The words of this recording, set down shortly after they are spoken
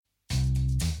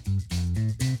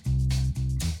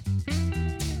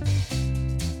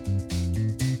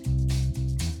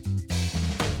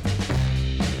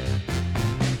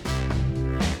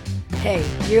Hey,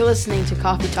 you're listening to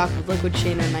Coffee Talk with Liquid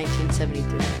Shano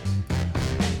 1973.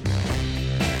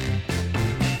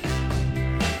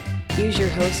 Here's your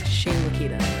host, Shane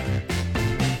Lakita.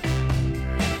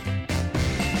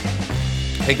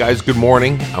 Hey guys, good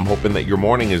morning. I'm hoping that your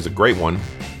morning is a great one.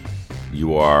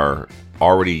 You are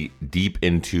already deep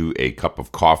into a cup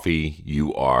of coffee.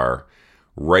 You are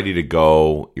ready to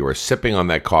go. You are sipping on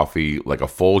that coffee like a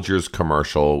Folgers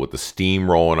commercial with the steam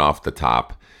rolling off the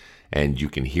top. And you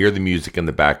can hear the music in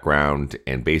the background,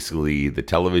 and basically the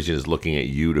television is looking at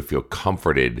you to feel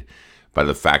comforted by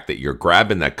the fact that you're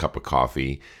grabbing that cup of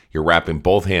coffee, you're wrapping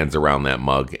both hands around that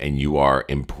mug, and you are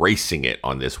embracing it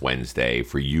on this Wednesday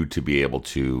for you to be able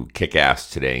to kick ass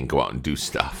today and go out and do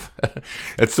stuff.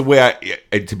 That's the way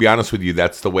to be honest with you,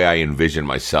 that's the way I envision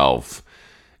myself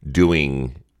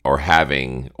doing or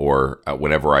having, or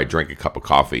whenever I drink a cup of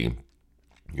coffee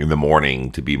in the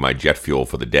morning to be my jet fuel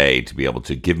for the day, to be able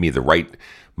to give me the right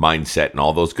mindset and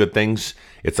all those good things.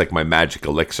 It's like my magic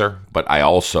elixir, but I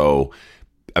also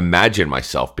imagine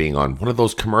myself being on one of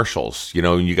those commercials, you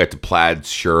know, you got the plaid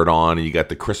shirt on and you got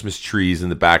the Christmas trees in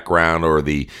the background, or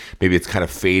maybe it's kind of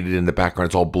faded in the background,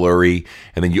 it's all blurry,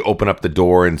 and then you open up the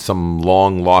door and some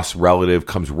long lost relative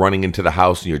comes running into the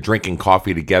house and you're drinking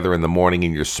coffee together in the morning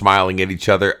and you're smiling at each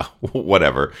other.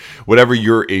 whatever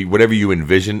you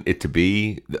envision it to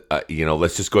be,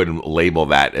 let's just go ahead and label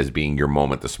that as being your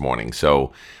moment this morning.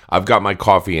 So I've got my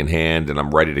coffee in hand and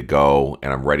I'm ready to go,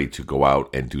 and I'm ready to go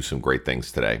out and do some great things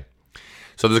today.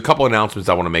 So there's a couple announcements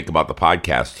I want to make about the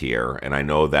podcast here, and I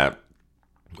know that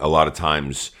a lot of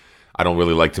times I don't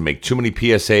really like to make too many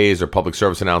PSAs or public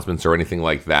service announcements or anything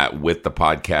like that with the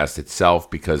podcast itself,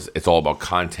 because it's all about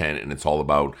content and it's all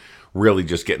about really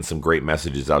just getting some great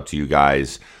messages out to you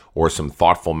guys, or some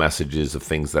thoughtful messages of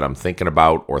things that I'm thinking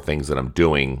about or things that I'm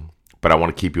doing. But I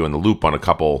want to keep you in the loop on a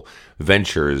couple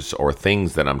ventures or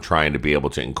things that I'm trying to be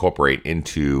able to incorporate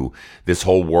into this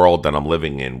whole world that I'm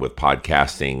living in with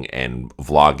podcasting and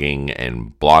vlogging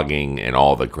and blogging and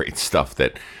all the great stuff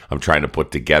that I'm trying to put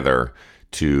together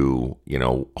to,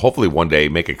 hopefully one day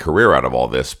make a career out of all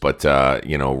this. But,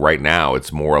 right now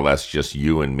it's more or less just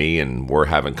you and me, and we're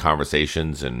having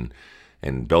conversations and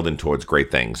building towards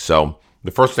great things. So the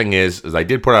first thing is I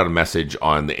did put out a message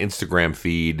on the Instagram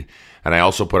feed, and I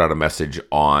also put out a message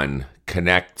on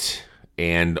Connect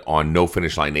and on No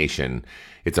Finish Line Nation.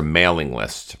 It's a mailing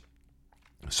list.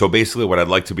 So basically what I'd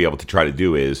like to be able to try to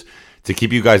do is to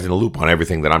keep you guys in the loop on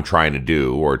everything that I'm trying to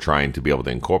do or trying to be able to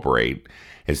incorporate.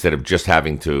 Instead of just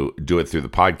having to do it through the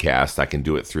podcast, I can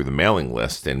do it through the mailing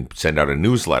list and send out a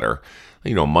newsletter,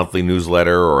 monthly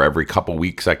newsletter, or every couple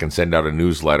weeks I can send out a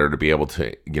newsletter to be able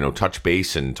to, touch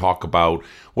base and talk about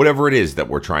whatever it is that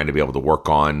we're trying to be able to work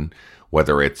on,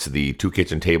 whether it's the 2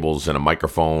 kitchen tables and a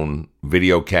microphone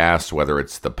video cast, whether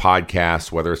it's the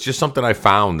podcast, whether it's just something I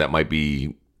found that might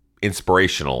be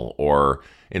inspirational or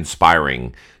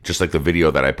inspiring, just like the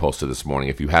video that I posted this morning.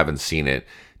 If you haven't seen it,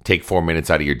 take 4 minutes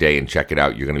out of your day and check it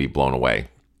out. You're going to be blown away.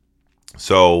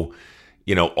 So,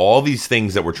 all these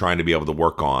things that we're trying to be able to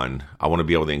work on, I want to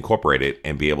be able to incorporate it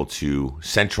and be able to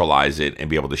centralize it and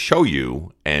be able to show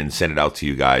you and send it out to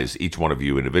you guys, each one of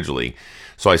you individually.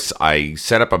 So I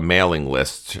set up a mailing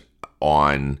list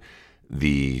on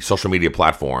the social media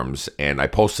platforms, and I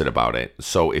posted about it.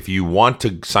 So if you want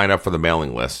to sign up for the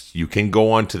mailing list, you can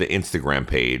go onto the Instagram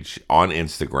page. On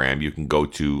Instagram, you can go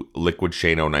to Liquid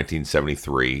Shano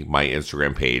 1973, my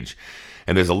Instagram page,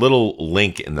 and there's a little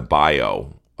link in the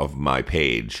bio of my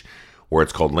page where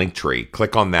it's called Linktree.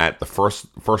 Click on that. The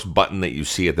first button that you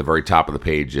see at the very top of the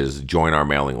page is join our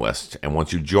mailing list. And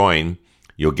once you join,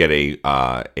 you'll get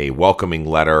a welcoming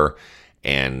letter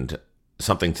and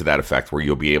something to that effect, where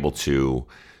you'll be able to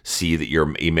see that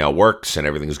your email works and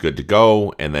everything's good to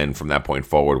go. And then from that point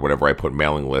forward, whatever I put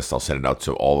mailing list, I'll send it out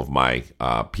to all of my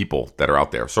people that are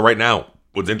out there. So right now,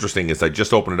 what's interesting is I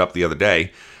just opened it up the other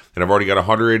day, and I've already got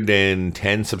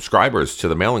 110 subscribers to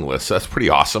the mailing list. So that's pretty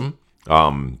awesome.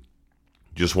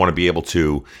 Just want to be able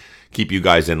to keep you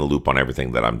guys in the loop on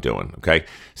everything that I'm doing, okay?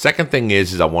 Second thing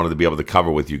is I wanted to be able to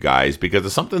cover with you guys, because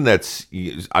it's something that's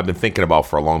I've been thinking about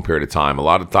for a long period of time. A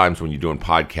lot of times when you're doing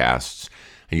podcasts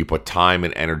and you put time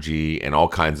and energy and all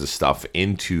kinds of stuff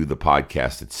into the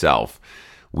podcast itself,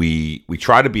 we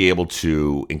try to be able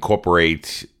to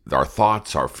incorporate our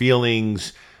thoughts, our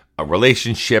feelings,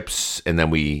 relationships, and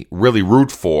then we really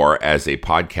root for, as a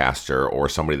podcaster or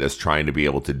somebody that's trying to be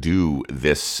able to do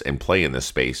this and play in this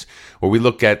space, where we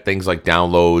look at things like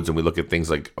downloads and we look at things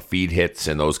like feed hits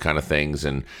and those kind of things.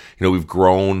 And we've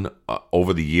grown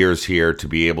over the years here to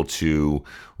be able to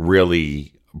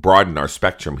really broaden our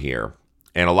spectrum here.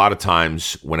 And a lot of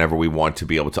times, whenever we want to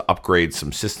be able to upgrade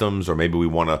some systems, or maybe we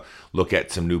want to look at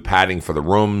some new padding for the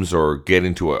rooms, or get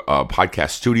into a podcast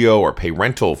studio, or pay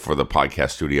rental for the podcast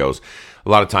studios, a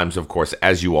lot of times, of course,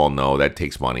 as you all know, that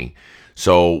takes money.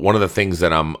 So one of the things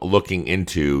that I'm looking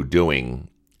into doing,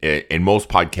 and most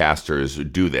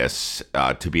podcasters do this,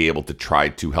 to be able to try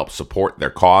to help support their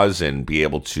cause and be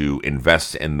able to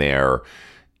invest in their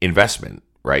investment,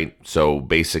 right? So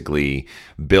basically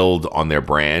build on their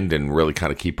brand and really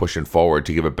kind of keep pushing forward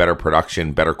to give it better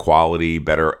production, better quality,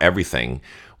 better everything,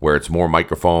 where it's more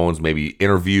microphones, maybe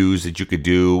interviews that you could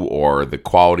do, or the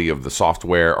quality of the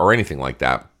software or anything like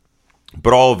that.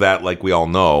 But all of that, like we all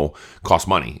know, costs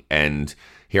money. And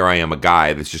here I am, a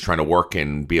guy that's just trying to work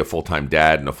and be a full-time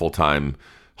dad and a full-time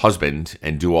husband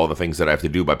and do all the things that I have to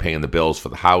do by paying the bills for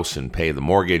the house and pay the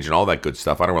mortgage and all that good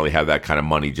stuff. I don't really have that kind of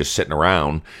money just sitting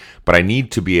around, but I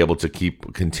need to be able to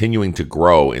keep continuing to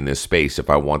grow in this space if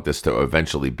I want this to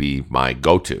eventually be my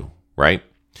go-to, right?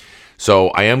 So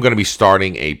I am going to be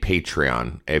starting a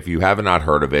Patreon. If you have not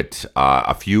heard of it,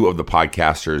 a few of the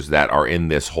podcasters that are in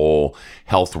this whole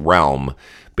health realm,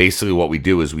 basically what we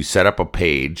do is we set up a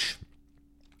page,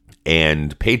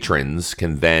 and patrons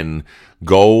can then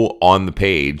go on the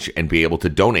page and be able to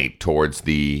donate towards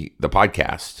the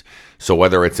podcast. So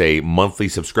whether it's a monthly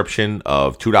subscription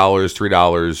of $2,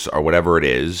 $3, or whatever it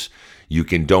is, you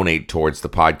can donate towards the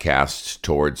podcast,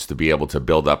 towards to be able to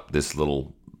build up this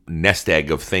little nest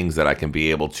egg of things that I can be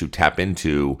able to tap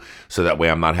into, so that way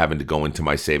I'm not having to go into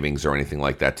my savings or anything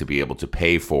like that to be able to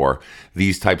pay for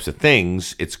these types of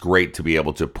things. It's great to be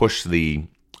able to push the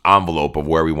envelope of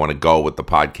where we want to go with the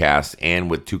podcast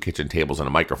and with 2 kitchen tables and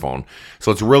a microphone.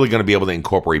 So it's really going to be able to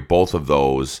incorporate both of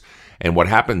those. And what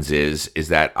happens is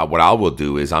that what I will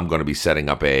do is I'm going to be setting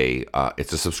up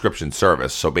it's a subscription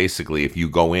service. So basically, if you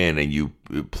go in and you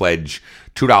pledge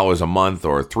 $2 a month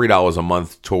or $3 a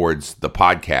month towards the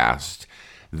podcast,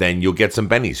 then you'll get some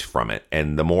bennies from it.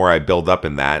 And the more I build up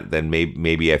in that, then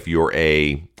maybe if you're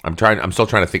I'm still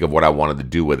trying to think of what I wanted to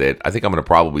do with it. I think I'm going to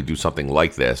probably do something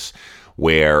like this,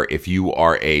 where if you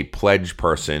are a pledge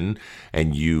person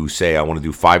and you say, I want to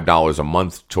do $5 a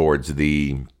month towards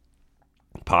the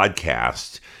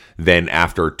podcast, then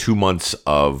after 2 months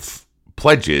of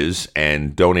pledges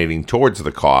and donating towards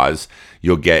the cause,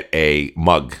 you'll get a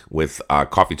mug with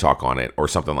Coffee Talk on it or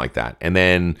something like that. And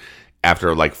then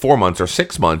after like 4 months or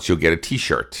 6 months, you'll get a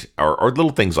t-shirt or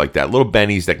little things like that, little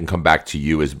bennies that can come back to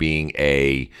you as being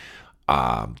a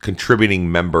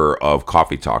contributing member of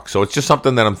Coffee Talk. So it's just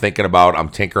something that I'm thinking about, I'm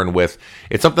tinkering with.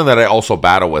 It's something that I also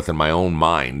battle with in my own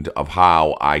mind of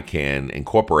how I can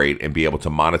incorporate and be able to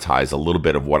monetize a little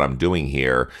bit of what I'm doing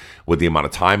here with the amount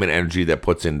of time and energy that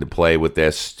puts into play with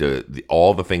this,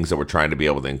 all the things that we're trying to be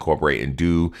able to incorporate and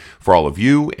do for all of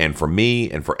you and for me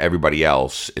and for everybody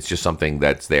else. It's just something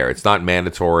that's there. It's not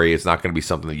mandatory. It's not going to be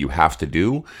something that you have to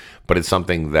do, but it's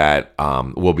something that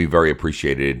will be very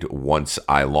appreciated once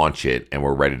I launch it and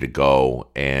we're ready to go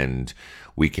and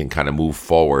we can kind of move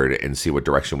forward and see what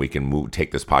direction we can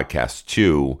take this podcast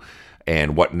to,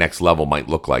 and what next level might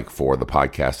look like for the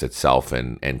podcast itself,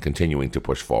 and continuing to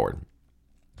push forward.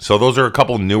 So those are a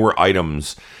couple newer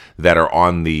items that are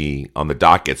on the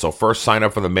docket. So first, sign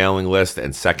up for the mailing list,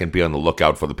 and second, be on the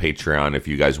lookout for the Patreon if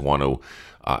you guys want to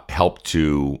help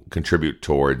to contribute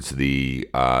towards the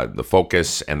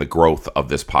focus and the growth of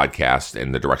this podcast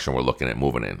and the direction we're looking at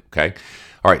moving in. Okay.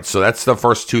 All right. So that's the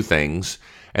first two things.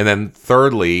 And then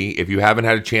thirdly, if you haven't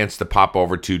had a chance to pop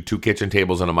over to 2 Kitchen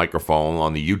Tables and a Microphone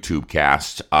on the YouTube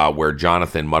cast, where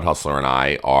Jonathan Mud Hustler and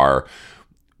I are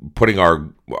putting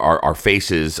our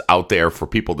faces out there for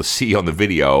people to see on the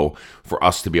video, for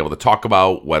us to be able to talk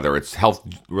about, whether it's health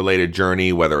related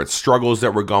journey, whether it's struggles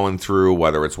that we're going through,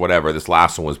 whether it's whatever. This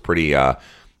last one was pretty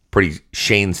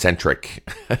Shane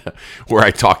centric, where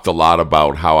I talked a lot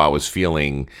about how I was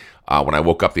feeling when I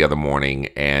woke up the other morning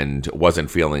and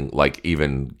wasn't feeling like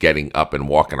even getting up and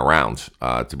walking around,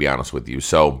 to be honest with you.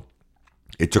 So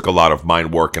it took a lot of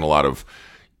mind work and a lot of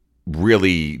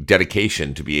really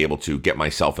dedication to be able to get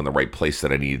myself in the right place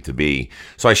that I needed to be.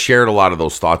 So I shared a lot of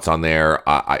those thoughts on there.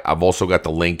 I've also got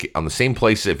the link on the same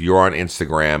place. If you're on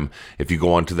Instagram, if you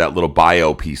go onto that little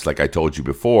bio piece, like I told you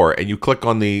before, and you click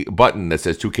on the button that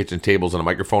says 2 Kitchen Tables and a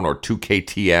Microphone, or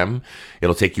 2KTM,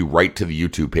 it'll take you right to the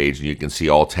YouTube page, and you can see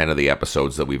all 10 of the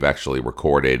episodes that we've actually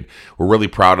recorded. We're really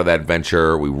proud of that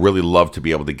venture. We really love to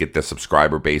be able to get the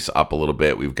subscriber base up a little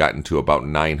bit. We've gotten to about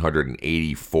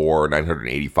 984,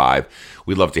 985 live.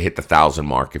 We'd love to hit the 1,000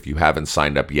 mark. If you haven't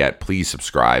signed up yet, please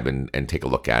subscribe and take a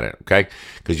look at it, okay?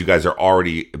 Because you guys are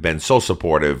already been so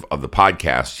supportive of the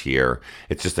podcast here.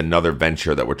 It's just another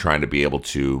venture that we're trying to be able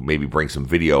to maybe bring some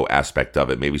video aspect of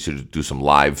it. Maybe do some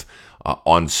live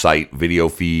on-site video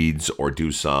feeds or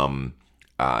do some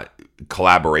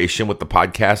collaboration with the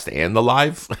podcast and the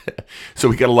live. So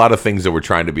we got a lot of things that we're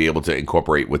trying to be able to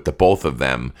incorporate with the both of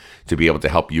them to be able to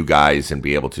help you guys and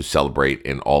be able to celebrate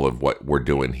in all of what we're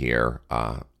doing here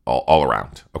all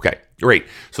around. Okay, great.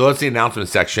 So that's the announcement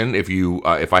section.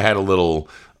 If I had a little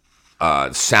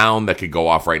sound that could go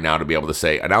off right now to be able to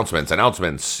say announcements,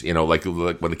 like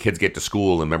when the kids get to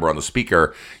school and remember on the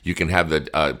speaker, you can have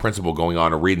the principal going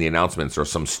on and reading the announcements or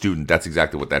some student. That's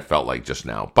exactly what that felt like just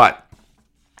now.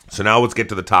 So now let's get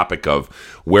to the topic of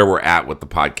where we're at with the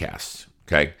podcast,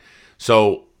 okay?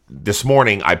 So this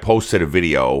morning I posted a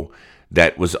video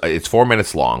it's 4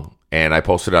 minutes long, and I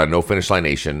posted it on No Finish Line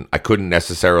Nation. I couldn't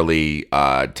necessarily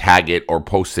tag it or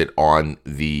post it on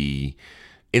the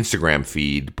Instagram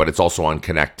feed, but it's also on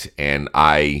Connect, and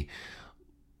I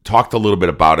talked a little bit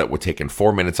about it. We're taking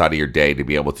 4 minutes out of your day to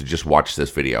be able to just watch this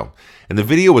video. And the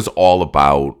video is all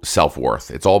about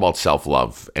self-worth. It's all about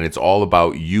self-love. And it's all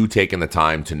about you taking the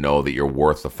time to know that you're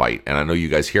worth the fight. And I know you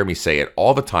guys hear me say it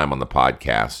all the time on the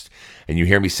podcast, and you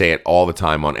hear me say it all the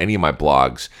time on any of my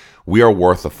blogs. We are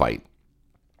worth the fight.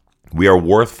 We are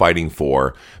worth fighting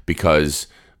for because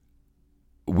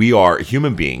we are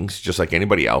human beings, just like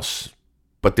anybody else.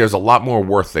 But there's a lot more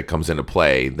worth that comes into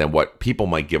play than what people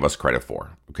might give us credit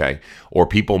for, okay? Or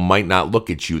people might not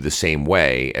look at you the same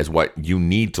way as what you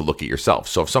need to look at yourself.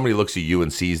 So if somebody looks at you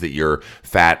and sees that you're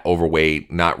fat,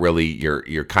 overweight, not really,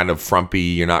 you're kind of frumpy,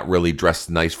 you're not really dressed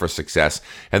nice for success,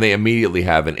 and they immediately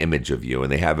have an image of you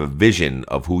and they have a vision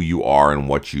of who you are and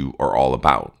what you are all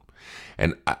about.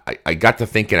 And I got to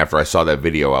thinking after I saw that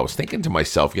video, I was thinking to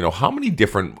myself, how many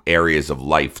different areas of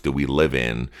life do we live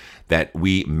in that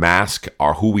we mask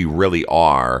who we really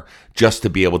are just to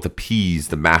be able to appease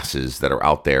the masses that are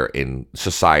out there in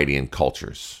society and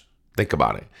cultures? Think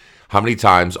about it. How many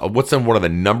times, what's in one of the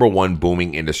number one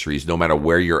booming industries, no matter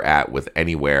where you're at with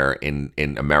anywhere in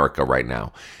America right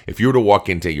now? If you were to walk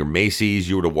into your Macy's,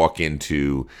 you were to walk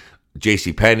into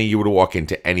JCPenney, you were to walk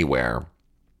into anywhere,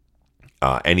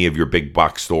 any of your big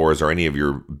box stores or any of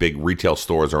your big retail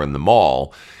stores or in the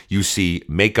mall, you see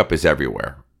makeup is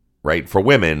everywhere, right? For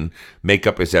women,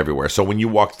 makeup is everywhere. So when you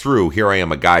walk through, here I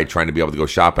am, a guy trying to be able to go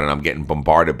shopping, and I'm getting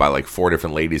bombarded by like 4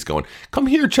 different ladies going, come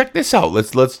here, check this out.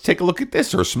 Let's take a look at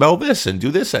this or smell this and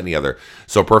do this and the other.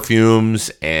 So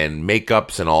perfumes and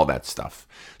makeups and all that stuff.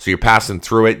 So you're passing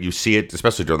through it, you see it,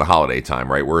 especially during the holiday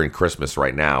time, right? We're in Christmas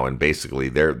right now, and basically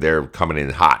they're coming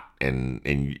in hot,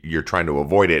 and you're trying to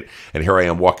avoid it. And here I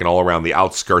am walking all around the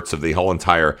outskirts of the whole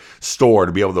entire store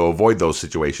to be able to avoid those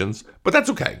situations. But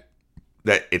that's okay.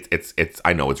 That it's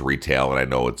I know it's retail, and I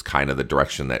know it's kind of the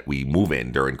direction that we move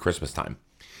in during Christmas time.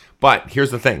 But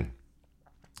here's the thing.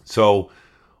 So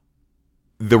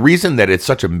the reason that it's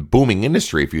such a booming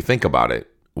industry, if you think about it,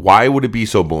 why would it be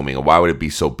so booming, and why would it be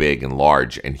so big and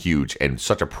large and huge and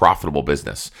such a profitable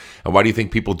business? And why do you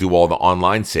think people do all the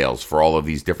online sales for all of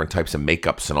these different types of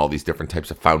makeups and all these different types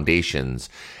of foundations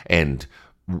and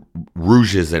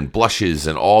rouges and blushes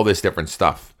and all this different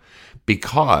stuff?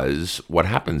 Because what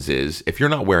happens is, if you're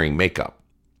not wearing makeup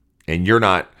and you're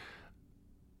not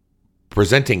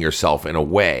presenting yourself in a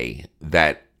way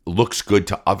that looks good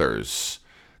to others,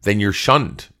 then you're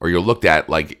shunned, or you're looked at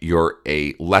like you're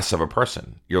a less of a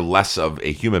person. You're less of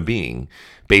a human being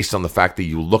based on the fact that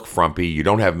you look frumpy, you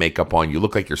don't have makeup on, you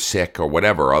look like you're sick or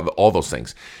whatever, all those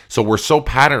things. So we're so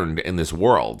patterned in this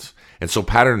world and so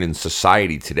patterned in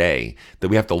society today that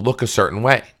we have to look a certain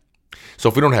way. So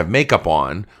if we don't have makeup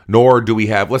on, nor do we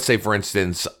have, let's say for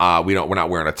instance, we're not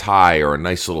wearing a tie or a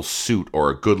nice little suit or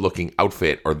a good looking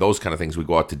outfit or those kind of things. We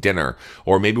go out to dinner,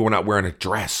 or maybe we're not wearing a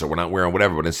dress or we're not wearing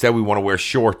whatever, but instead we want to wear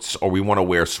shorts or we want to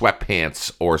wear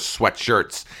sweatpants or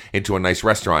sweatshirts into a nice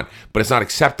restaurant, but it's not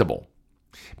acceptable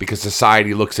because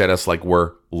society looks at us like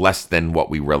we're less than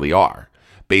what we really are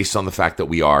based on the fact that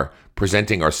we are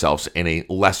presenting ourselves in a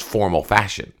less formal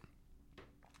fashion.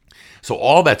 So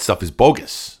all that stuff is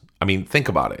bogus. I mean, think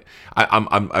about it.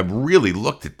 I've really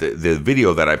looked at the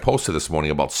video that I posted this morning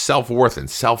about self-worth and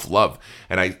self-love,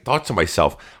 and I thought to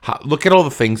myself, look at all the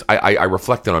things I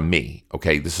reflected on me.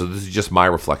 Okay, this is just my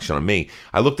reflection on me.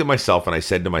 I looked at myself and I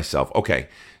said to myself, okay,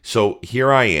 so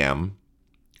here I am.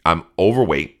 I'm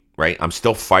overweight, right? I'm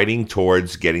still fighting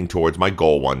towards getting towards my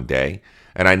goal one day.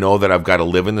 And I know that I've got to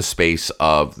live in the space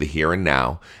of the here and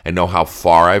now and know how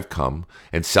far I've come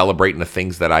and celebrating the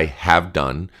things that I have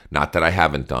done, not that I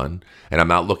haven't done. And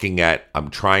I'm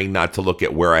trying not to look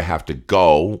at where I have to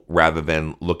go rather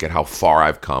than look at how far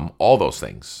I've come, all those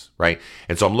things, right?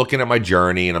 And so I'm looking at my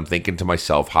journey and I'm thinking to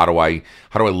myself, how do I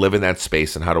live in that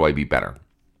space and how do I be better?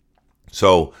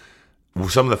 So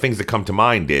some of the things that come to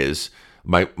mind is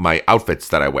my outfits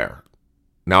that I wear.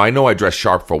 Now, I know I dress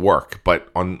sharp for work, but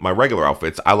on my regular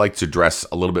outfits, I like to dress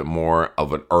a little bit more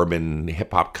of an urban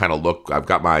hip-hop kind of look. I've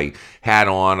got my hat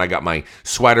on, I got my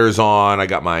sweaters on, I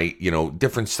got my,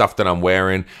 different stuff that I'm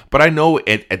wearing. But I know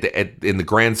in the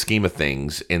grand scheme of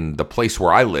things, in the place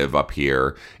where I live up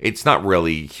here, it's not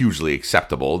really hugely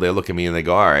acceptable. They look at me and they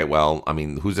go, all right, well, I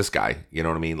mean, who's this guy? You know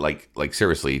what I mean? Like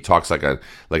seriously, he talks like a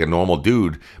normal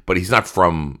dude, but he's not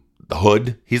from the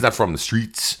hood. He's not from the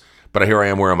streets. But here I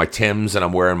am wearing my Timbs and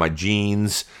I'm wearing my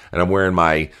jeans and I'm wearing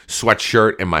my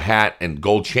sweatshirt and my hat and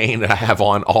gold chain that I have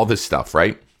on, all this stuff,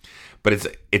 right? But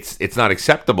it's not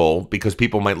acceptable because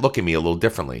people might look at me a little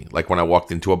differently. Like when I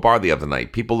walked into a bar the other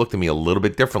night, people looked at me a little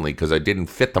bit differently because I didn't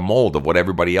fit the mold of what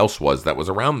everybody else was that was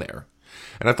around there.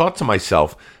 And I thought to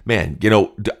myself, man,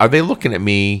 are they looking at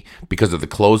me because of the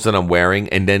clothes that I'm wearing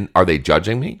and then are they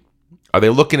judging me? Are they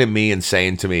looking at me and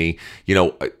saying to me,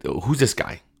 who's this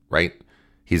guy, right?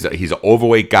 He's an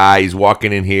overweight guy. He's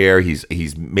walking in here.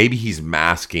 He's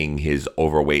masking his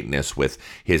overweightness with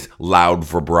his loud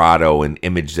vibrato and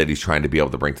image that he's trying to be able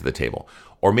to bring to the table.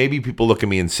 Or maybe people look at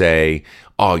me and say,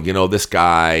 oh, this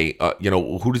guy,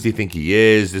 who does he think he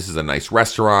is? This is a nice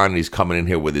restaurant. And he's coming in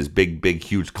here with his big,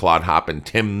 huge clod hopping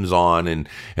Timbs on and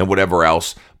whatever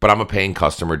else. But I'm a paying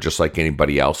customer just like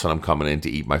anybody else. And I'm coming in to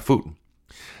eat my food.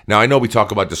 Now, I know we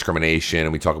talk about discrimination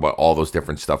and we talk about all those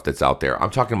different stuff that's out there. I'm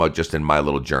talking about just in my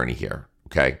little journey here,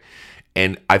 okay?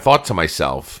 And I thought to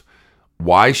myself,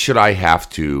 why should I have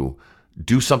to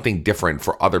do something different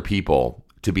for other people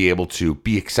to be able to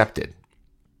be accepted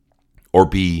or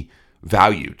be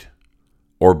valued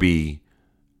or be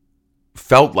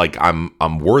felt like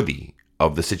I'm worthy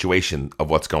of the situation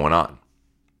of what's going on?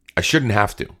 I shouldn't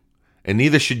have to, and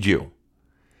neither should you.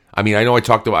 I mean, I know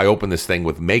I opened this thing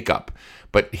with makeup,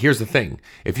 but here's the thing.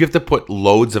 If you have to put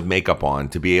loads of makeup on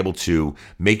to be able to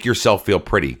make yourself feel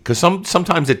pretty, because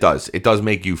sometimes it does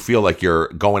make you feel like you're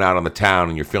going out on the town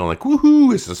and you're feeling like,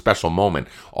 woohoo, it's a special moment,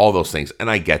 all those things. And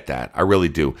I get that. I really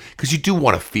do. Because you do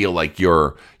want to feel like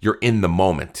you're in the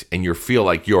moment and you feel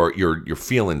like you're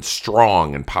feeling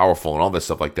strong and powerful and all this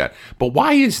stuff like that. But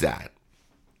why is that?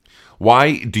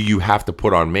 Why do you have to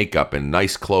put on makeup and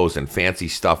nice clothes and fancy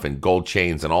stuff and gold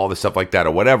chains and all this stuff like that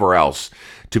or whatever else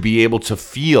to be able to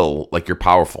feel like you're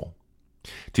powerful,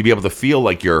 to be able to feel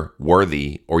like you're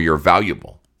worthy or you're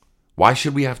valuable? Why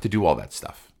should we have to do all that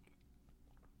stuff?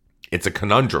 It's a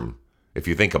conundrum if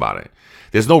you think about it.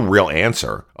 There's no real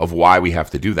answer of why we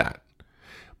have to do that.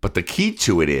 But the key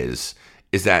to it is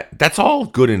that that's all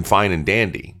good and fine and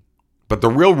dandy. But the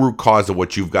real root cause of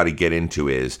what you've got to get into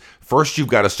is, first, you've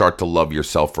got to start to love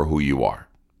yourself for who you are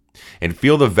and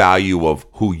feel the value of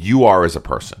who you are as a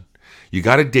person. You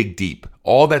got to dig deep.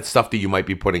 All that stuff that you might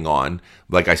be putting on,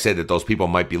 like I said, that those people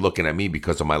might be looking at me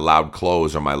because of my loud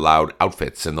clothes or my loud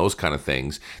outfits and those kind of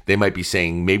things. They might be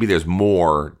saying maybe there's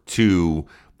more to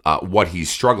what he's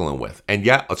struggling with. And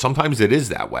yeah, sometimes it is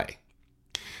that way.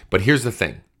 But here's the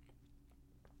thing.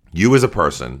 You as a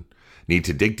person need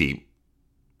to dig deep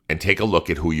and take a look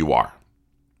at who you are.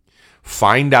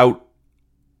 Find out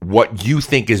what you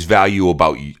think is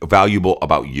valuable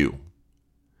about you.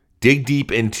 Dig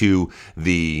deep into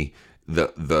the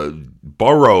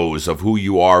burrows of who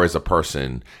you are as a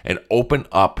person and open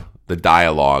up the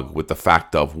dialogue with the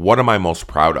fact of, what am I most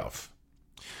proud of?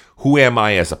 Who am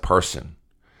I as a person?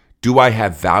 Do I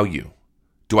have value?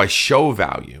 Do I show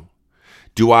value?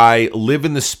 Do I live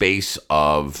in the space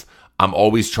of I'm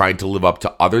always trying to live up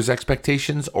to others'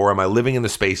 expectations, or am I living in the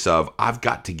space of I've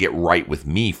got to get right with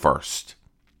me first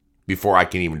before I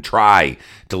can even try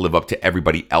to live up to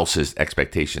everybody else's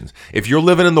expectations? If you're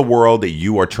living in the world that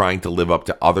you are trying to live up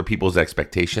to other people's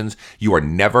expectations, you are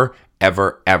never,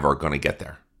 ever, ever going to get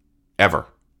there. Ever.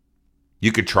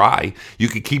 You could try. You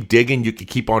could keep digging. You could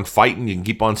keep on fighting. You can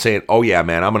keep on saying, oh yeah,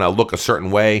 man, I'm going to look a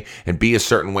certain way and be a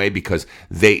certain way because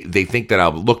they think that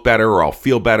I'll look better or I'll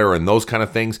feel better and those kind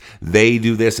of things. They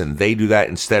do this and they do that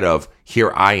instead of,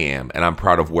 here I am and I'm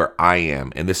proud of where I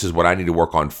am. And this is what I need to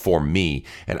work on for me.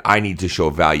 And I need to show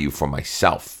value for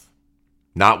myself.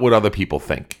 Not what other people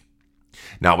think.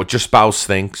 Not what your spouse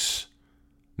thinks.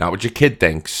 Not what your kid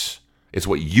thinks. It's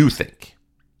what you think.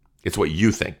 It's what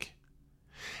you think.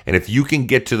 And if you can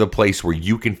get to the place where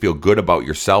you can feel good about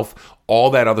yourself, all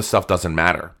that other stuff doesn't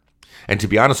matter. And to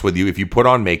be honest with you, if you put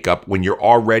on makeup when you're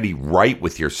already right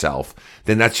with yourself,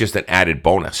 then that's just an added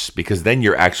bonus, because then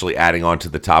you're actually adding on to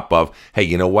the top of, hey,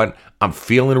 you know what? I'm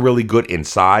feeling really good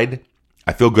inside.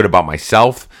 I feel good about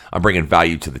myself. I'm bringing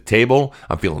value to the table.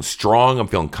 I'm feeling strong. I'm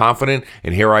feeling confident.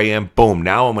 And here I am. Boom.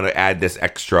 Now I'm going to add this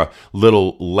extra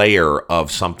little layer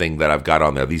of something that I've got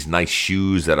on there. These nice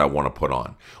shoes that I want to put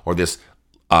on, or this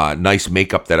nice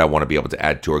makeup that I want to be able to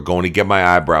add to, or going to get my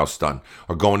eyebrows done,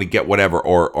 or going to get whatever,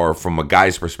 or from a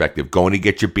guy's perspective, going to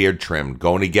get your beard trimmed,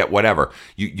 going to get whatever.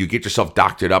 You get yourself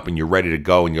doctored up and you're ready to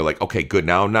go, and you're like, okay, good.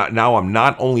 Now I'm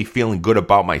not only feeling good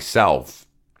about myself,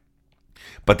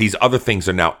 but these other things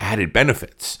are now added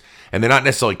benefits. And they're not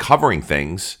necessarily covering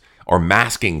things or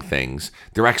masking things.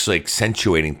 They're actually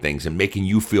accentuating things and making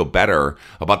you feel better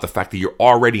about the fact that you're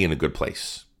already in a good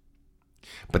place.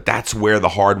 But that's where the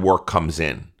hard work comes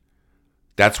in.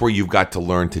 That's where you've got to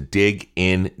learn to dig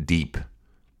in deep.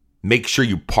 Make sure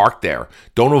you park there.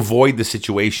 Don't avoid the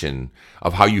situation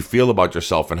of how you feel about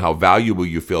yourself and how valuable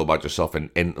you feel about yourself,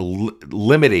 and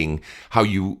limiting how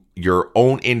your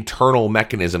own internal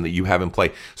mechanism that you have in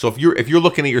play. So if you're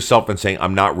looking at yourself and saying,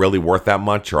 I'm not really worth that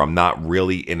much, or I'm not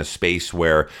really in a space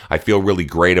where I feel really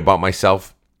great about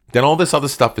myself, then all this other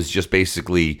stuff is just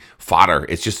basically fodder.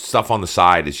 It's just stuff on the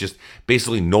side. It's just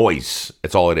basically noise.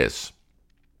 It's all it is.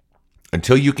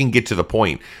 Until you can get to the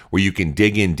point where you can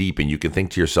dig in deep and you can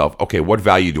think to yourself, okay, what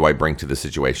value do I bring to the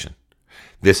situation?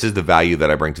 This is the value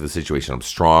that I bring to the situation. I'm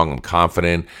strong. I'm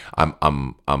confident.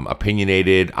 I'm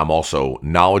opinionated. I'm also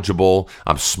knowledgeable.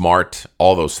 I'm smart.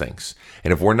 All those things.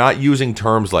 And if we're not using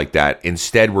terms like that,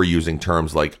 instead we're using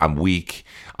terms like I'm weak,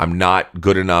 I'm not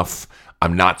good enough,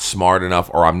 I'm not smart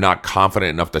enough, or I'm not confident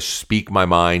enough to speak my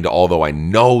mind, although I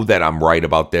know that I'm right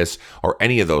about this, or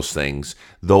any of those things,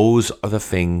 those are the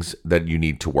things that you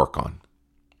need to work on.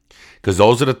 Because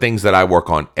those are the things that I work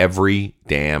on every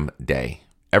damn day.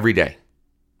 Every day.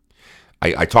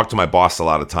 I talk to my boss a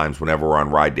lot of times whenever we're on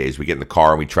ride days. We get in the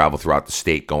car and we travel throughout the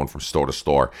state going from store to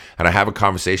store. And I have a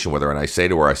conversation with her, and I say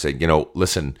to her, I say,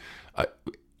 listen,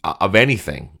 of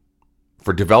anything,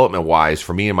 for development-wise,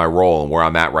 for me and my role and where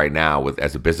I'm at right now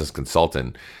as a business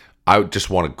consultant, I just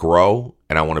want to grow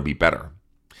and I want to be better.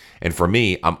 And for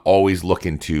me, I'm always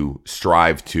looking to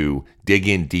strive to dig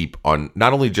in deep on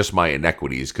not only just my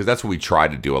inequities, because that's what we try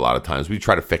to do a lot of times. We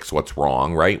try to fix what's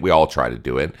wrong, right? We all try to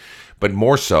do it. But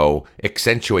more so,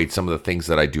 accentuate some of the things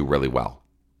that I do really well.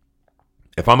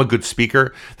 If I'm a good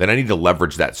speaker, then I need to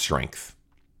leverage that strength.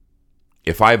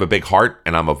 If I have a big heart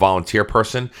and I'm a volunteer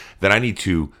person, then I need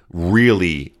to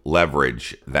really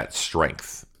leverage that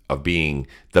strength of being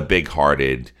the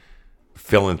big-hearted,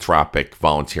 philanthropic,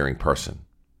 volunteering person.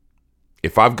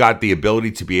 If I've got the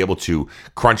ability to be able to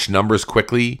crunch numbers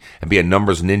quickly and be a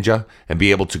numbers ninja and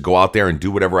be able to go out there and do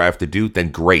whatever I have to do,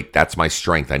 then great. That's my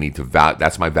strength.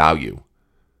 That's my value.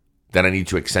 Then I need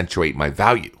to accentuate my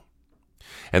value.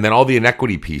 And then all the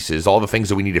inequity pieces, all the things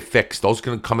that we need to fix, those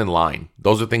can come in line.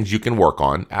 Those are things you can work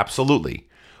on. Absolutely.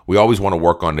 We always want to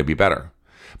work on to be better.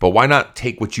 But why not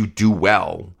take what you do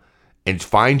well and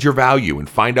find your value and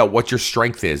find out what your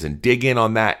strength is and dig in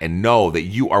on that and know that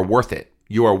you are worth it.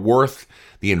 You are worth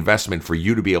the investment for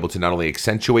you to be able to not only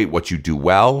accentuate what you do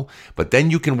well, but then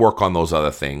you can work on those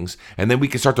other things. And then we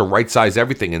can start to right size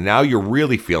everything. And now you're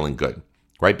really feeling good,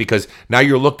 right? Because now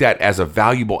you're looked at as a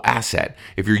valuable asset.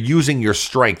 If you're using your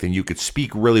strength and you could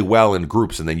speak really well in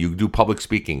groups, and then you do public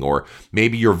speaking, or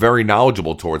maybe you're very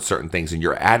knowledgeable towards certain things and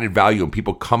you're added value and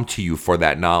people come to you for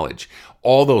that knowledge.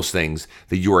 All those things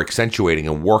that you are accentuating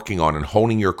and working on and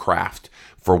honing your craft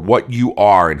for what you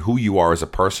are and who you are as a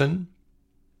person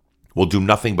will do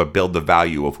nothing but build the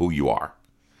value of who you are.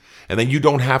 And then you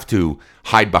don't have to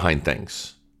hide behind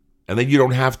things. And then you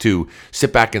don't have to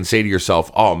sit back and say to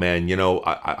yourself, oh man,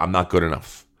 I'm not good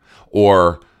enough.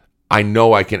 Or I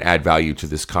know I can add value to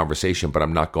this conversation, but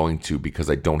I'm not going to because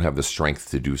I don't have the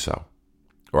strength to do so.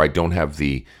 Or I don't have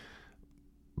the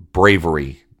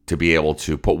bravery to be able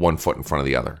to put one foot in front of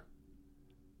the other.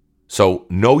 So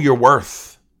know your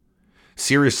worth.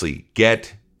 Seriously,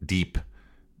 get deep.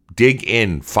 Dig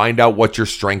in, find out what your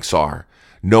strengths are.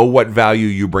 Know what value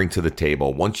you bring to the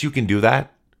table. Once you can do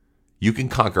that, you can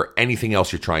conquer anything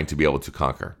else you're trying to be able to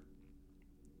conquer.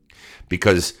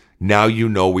 Because now you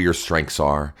know where your strengths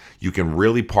are. You can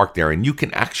really park there, and you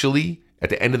can actually, at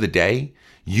the end of the day,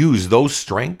 use those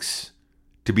strengths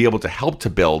to be able to help to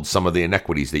build some of the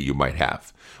inequities that you might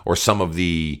have, or some of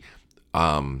the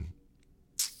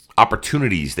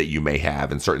opportunities that you may have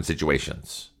in certain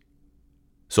situations.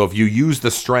 So if you use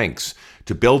the strengths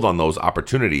to build on those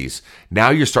opportunities,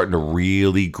 now you're starting to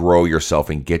really grow yourself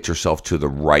and get yourself to the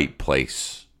right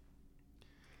place.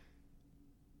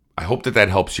 I hope that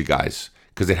helps you guys,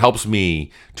 because it helps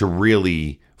me to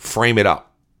really frame it up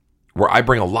where I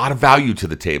bring a lot of value to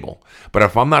the table. But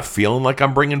if I'm not feeling like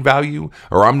I'm bringing value,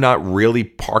 or I'm not really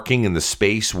parking in the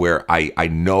space where I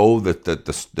know that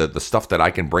the stuff that I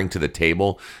can bring to the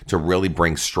table to really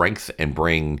bring strength and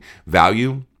bring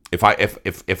value, if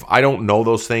I don't know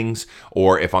those things,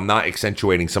 or if I'm not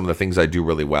accentuating some of the things I do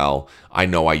really well, I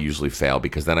know I usually fail,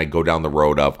 because then I go down the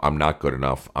road of I'm not good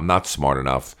enough, I'm not smart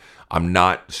enough, I'm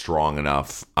not strong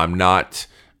enough, I'm not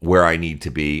where I need to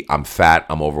be, I'm fat,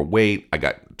 I'm overweight, I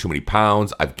got too many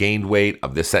pounds, I've gained weight,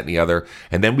 of this, that, and the other.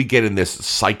 And then we get in this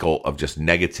cycle of just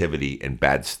negativity and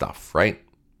bad stuff, right?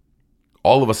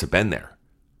 All of us have been there.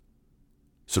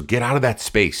 So get out of that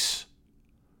space.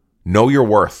 Know your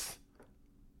worth.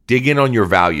 Dig in on your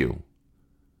value.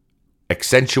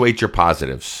 Accentuate your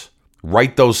positives.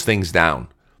 Write those things down.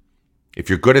 If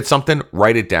you're good at something,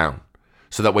 write it down.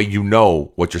 So that way you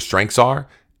know what your strengths are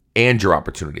and your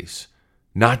opportunities.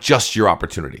 Not just your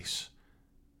opportunities.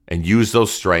 And use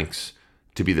those strengths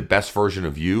to be the best version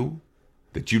of you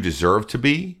that you deserve to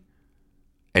be,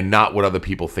 and not what other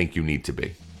people think you need to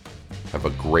be. Have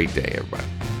a great day, everybody.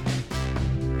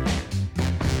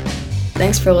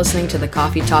 Thanks for listening to the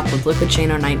Coffee Talk with Liquid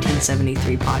Shano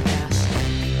 1973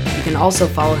 podcast. You can also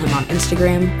follow him on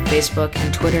Instagram, Facebook,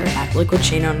 and Twitter at Liquid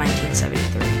Shano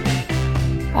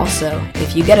 1973. Also,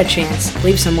 if you get a chance,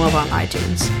 leave some love on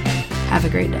iTunes. Have a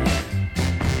great day.